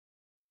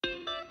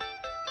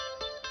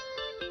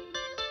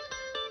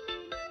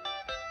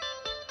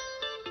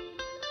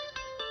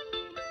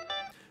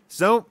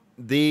So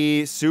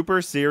the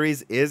Super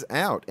Series is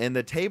out, and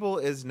the table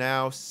is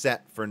now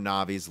set for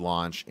Navi's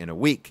launch in a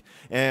week.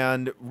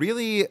 And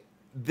really,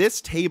 this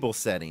table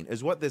setting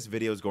is what this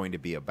video is going to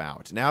be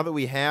about. Now that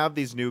we have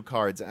these new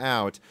cards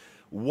out,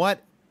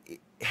 what,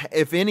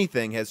 if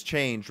anything, has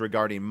changed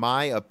regarding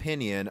my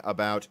opinion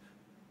about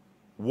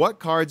what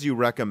cards you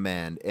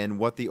recommend and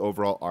what the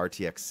overall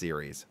RTX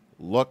series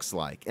looks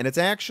like. And it's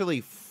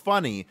actually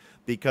funny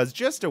because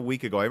just a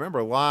week ago, I remember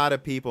a lot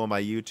of people in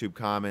my YouTube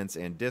comments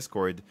and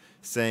Discord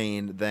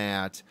saying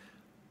that,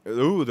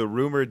 ooh, the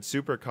rumored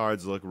super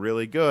cards look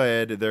really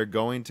good. They're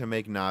going to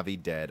make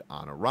Navi dead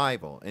on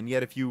arrival. And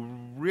yet if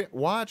you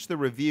watch the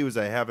reviews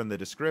I have in the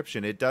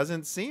description, it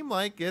doesn't seem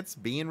like it's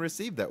being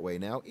received that way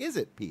now, is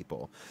it,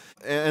 people?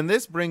 And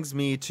this brings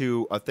me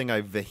to a thing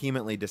I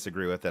vehemently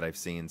disagree with that I've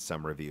seen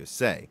some reviews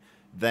say,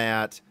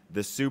 that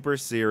the Super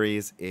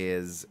Series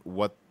is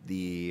what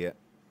the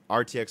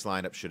RTX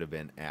lineup should have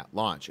been at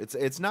launch.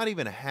 It's not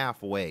even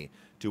halfway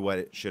to what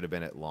it should have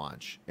been at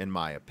launch, in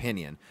my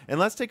opinion. And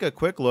let's take a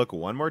quick look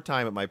one more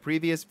time at my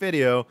previous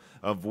video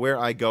of where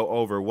I go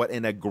over what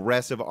an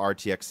aggressive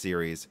RTX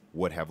series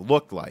would have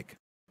looked like.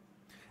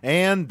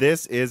 And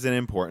this is an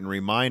important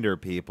reminder,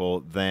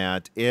 people,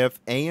 that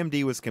if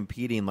AMD was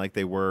competing like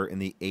they were in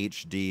the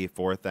HD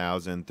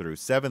 4000 through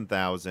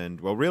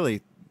 7000, well,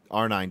 really,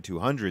 R9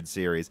 200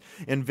 series,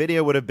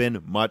 Nvidia would have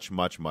been much,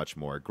 much, much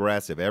more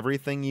aggressive.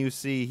 Everything you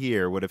see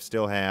here would have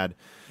still had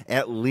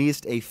at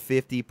least a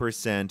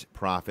 50%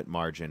 profit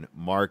margin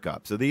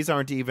markup. So these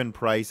aren't even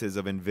prices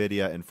of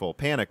Nvidia in full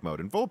panic mode.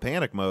 In full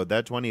panic mode,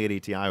 that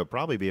 2080 Ti would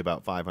probably be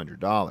about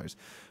 $500.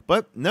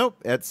 But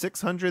nope, at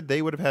 600,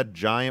 they would have had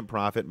giant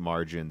profit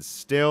margins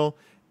still,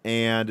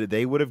 and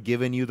they would have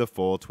given you the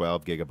full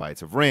 12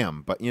 gigabytes of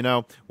RAM. But, you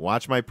know,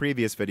 watch my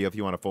previous video if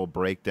you want a full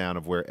breakdown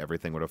of where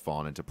everything would have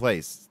fallen into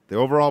place. The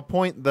overall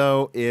point,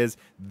 though, is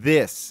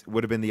this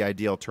would have been the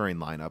ideal Turing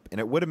lineup, and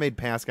it would have made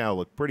Pascal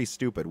look pretty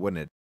stupid,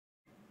 wouldn't it?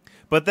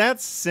 But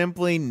that's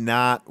simply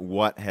not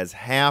what has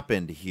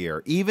happened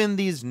here. Even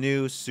these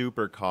new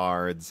super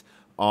cards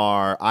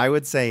are, I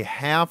would say,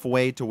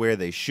 halfway to where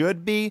they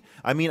should be.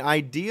 I mean,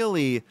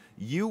 ideally,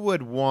 you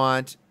would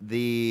want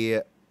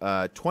the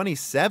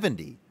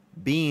 2070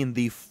 being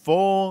the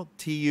full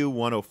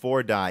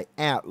TU-104 die,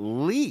 at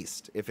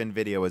least, if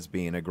Nvidia was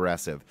being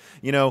aggressive.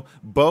 You know,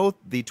 both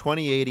the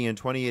 2080 and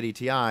 2080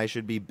 Ti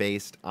should be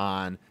based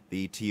on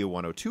the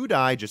TU-102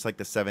 die, just like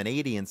the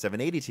 780 and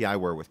 780 Ti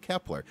were with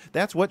Kepler.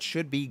 That's what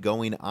should be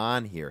going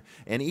on here.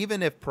 And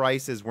even if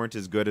prices weren't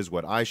as good as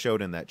what I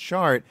showed in that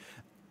chart,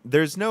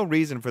 there's no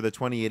reason for the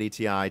 2080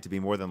 Ti to be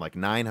more than like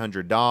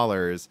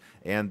 $900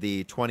 and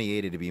the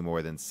 2080 to be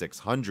more than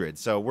 $600.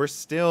 So we're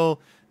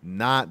still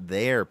not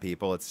there,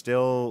 people. It's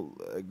still,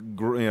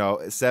 you know,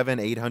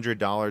 $700, $800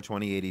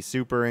 2080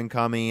 Super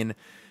incoming.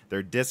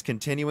 They're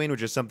discontinuing,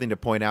 which is something to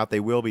point out.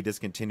 They will be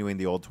discontinuing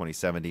the old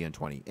 2070 and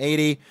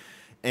 2080.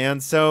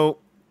 And so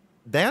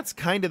that's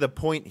kind of the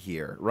point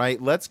here,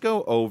 right? Let's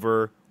go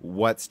over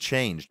what's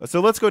changed. So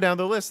let's go down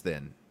the list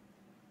then.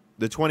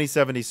 The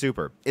 2070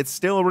 Super. It's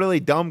still a really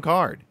dumb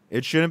card.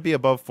 It shouldn't be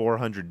above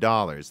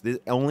 $400. This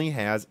only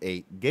has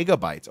 8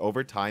 gigabytes.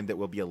 Over time, that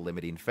will be a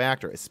limiting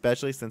factor,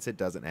 especially since it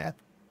doesn't have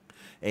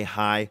a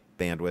high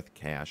bandwidth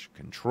cache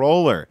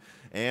controller.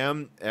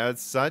 And as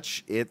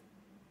such,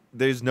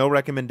 there's no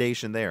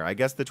recommendation there. I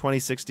guess the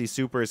 2060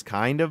 Super is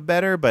kind of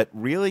better, but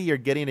really you're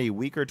getting a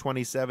weaker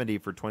 2070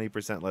 for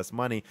 20% less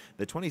money.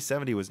 The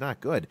 2070 was not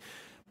good.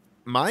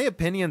 My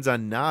opinions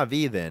on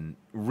Navi then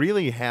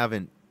really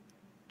haven't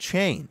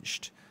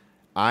changed.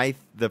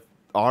 The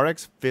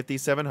RX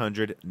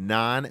 5700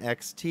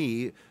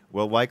 non-XT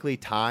will likely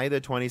tie the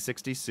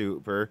 2060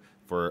 Super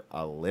for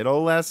a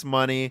little less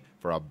money,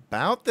 for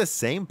about the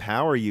same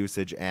power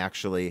usage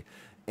actually,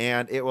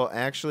 and it will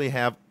actually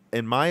have,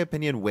 in my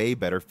opinion, way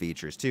better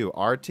features too.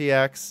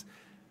 RTX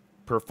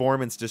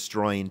performance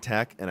destroying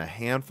tech in a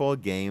handful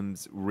of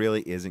games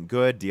really isn't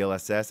good.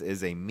 DLSS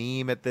is a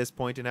meme at this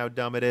point in how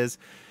dumb it is.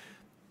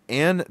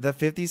 And the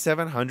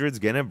 5700 is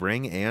going to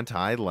bring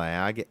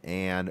anti-lag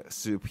and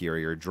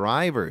superior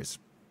drivers.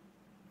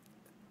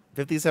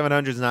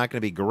 5700 is not going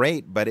to be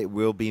great, but it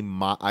will be,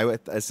 I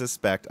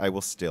suspect I will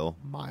still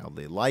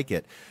mildly like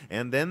it.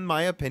 And then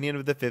my opinion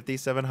of the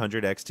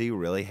 5700 XT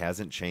really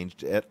hasn't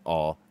changed at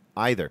all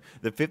either.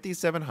 The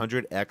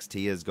 5700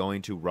 XT is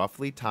going to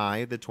roughly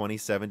tie the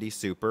 2070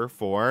 Super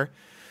for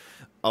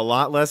a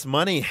lot less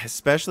money,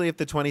 especially if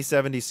the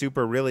 2070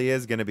 Super really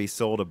is going to be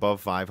sold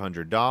above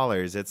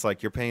 $500. It's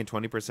like you're paying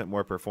 20%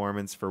 more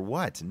performance for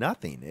what?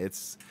 Nothing.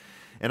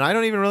 And I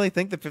don't even really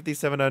think the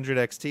 5700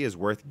 XT is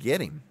worth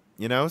getting,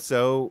 you know?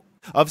 So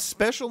of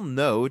special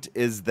note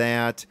is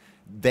that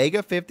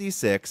Vega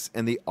 56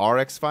 and the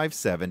RX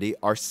 570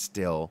 are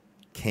still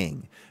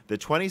king. The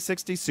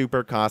 2060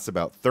 Super costs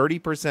about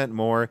 30%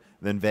 more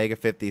than Vega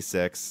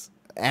 56,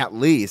 at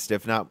least,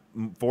 if not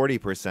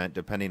 40%,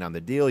 depending on the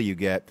deal you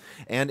get.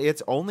 And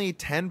it's only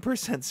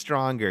 10%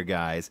 stronger,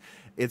 guys.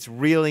 It's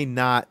really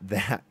not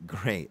that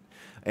great.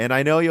 And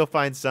I know you'll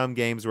find some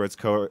games where it's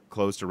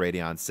close to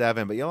Radeon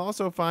 7, but you'll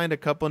also find a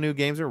couple new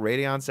games where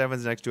Radeon 7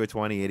 is next to a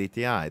 2080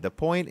 Ti. The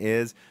point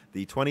is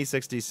the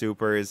 2060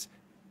 Super's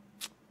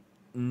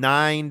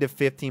 9 to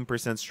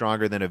 15%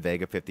 stronger than a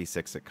Vega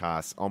 56 it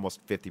costs,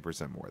 almost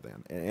 50% more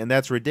than. And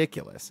that's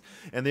ridiculous.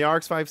 And the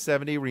RX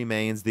 570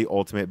 remains the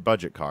ultimate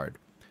budget card.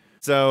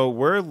 So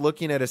we're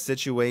looking at a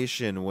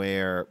situation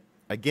where,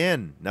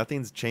 again,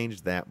 nothing's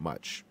changed that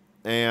much.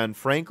 And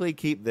frankly,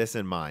 keep this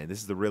in mind.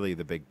 This is really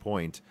the big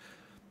point.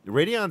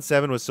 Radeon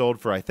 7 was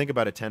sold for, I think,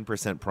 about a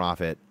 10%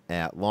 profit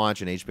at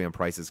launch, and HBM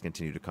prices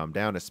continue to come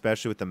down,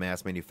 especially with the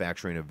mass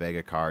manufacturing of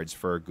Vega cards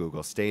for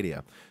Google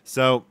Stadia.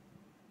 So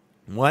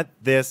what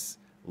this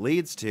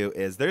leads to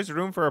is there's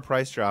room for a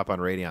price drop on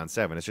Radeon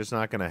 7. It's just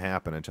not going to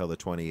happen until the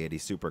 2080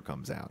 Super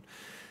comes out.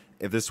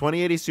 If this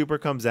 2080 Super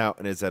comes out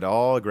and is at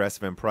all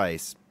aggressive in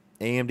price,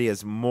 AMD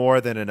has more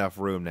than enough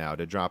room now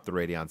to drop the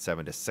Radeon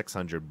 7 to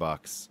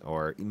 $600,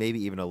 or maybe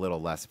even a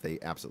little less if they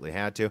absolutely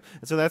had to.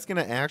 And so that's going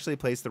to actually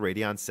place the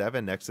Radeon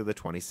 7 next to the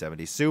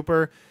 2070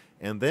 Super.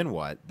 And then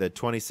what? The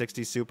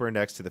 2060 Super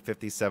next to the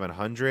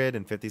 5700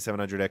 and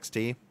 5700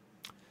 XT?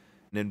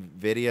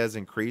 Nvidia has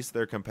increased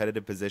their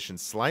competitive position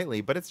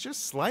slightly, but it's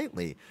just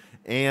slightly.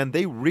 And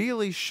they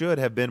really should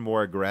have been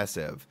more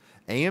aggressive.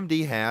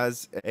 AMD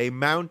has a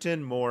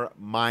mountain more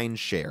mind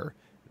share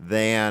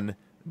than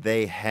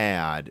they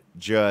had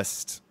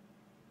just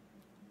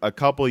a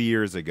couple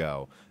years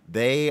ago.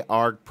 They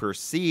are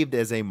perceived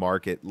as a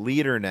market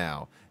leader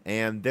now,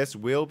 and this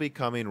will be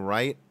coming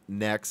right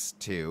next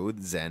to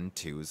Zen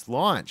 2's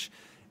launch.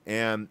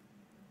 And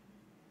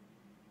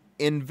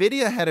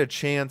Nvidia had a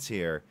chance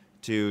here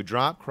to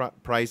drop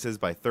prices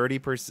by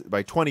 30%,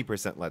 by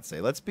 20%, let's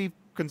say. Let's be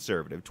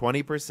conservative,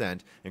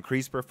 20%,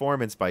 increase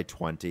performance by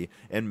 20,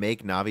 and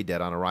make Navi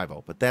dead on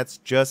arrival. But that's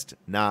just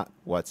not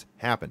what's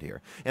happened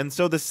here. And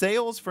so the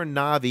sales for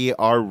Navi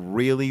are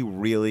really,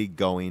 really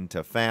going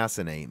to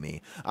fascinate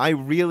me. I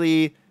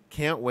really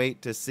can't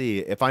wait to see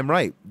if I'm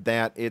right,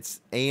 that it's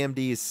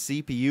AMD's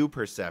CPU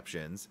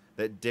perceptions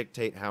that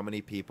dictate how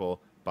many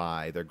people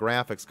buy their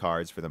graphics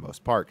cards for the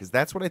most part, because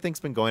that's what I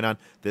think's been going on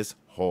this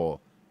whole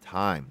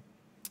time.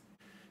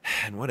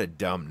 And what a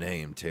dumb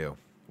name, too.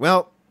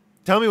 Well,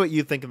 tell me what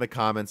you think in the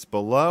comments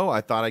below.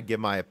 I thought I'd give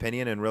my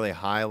opinion and really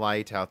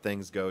highlight how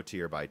things go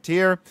tier by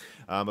tier.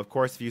 Of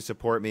course, if you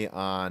support me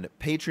on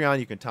Patreon,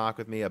 you can talk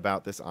with me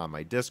about this on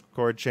my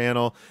Discord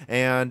channel.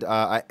 And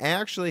I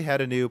actually had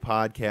a new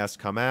podcast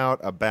come out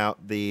about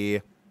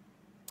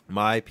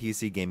my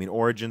PC gaming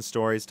origin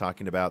stories,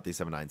 talking about the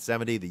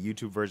 7970, the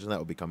YouTube version that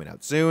will be coming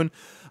out soon.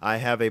 I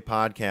have a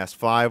podcast,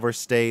 Flyover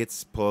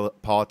States,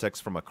 politics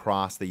from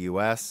across the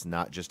U.S.,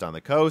 not just on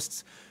the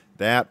coasts.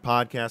 That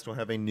podcast will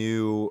have a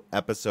new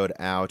episode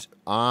out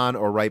on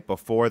or right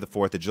before the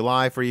 4th of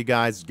July for you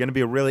guys. It's going to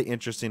be a really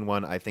interesting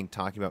one, I think,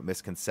 talking about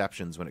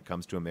misconceptions when it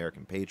comes to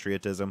American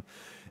patriotism.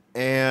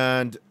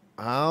 And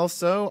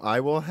also,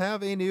 I will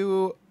have a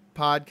new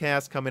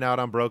podcast coming out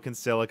on Broken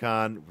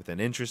Silicon with an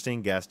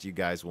interesting guest you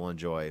guys will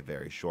enjoy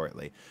very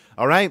shortly.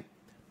 All right.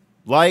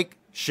 Like,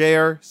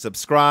 share,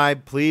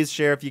 subscribe. Please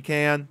share if you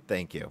can.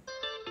 Thank you.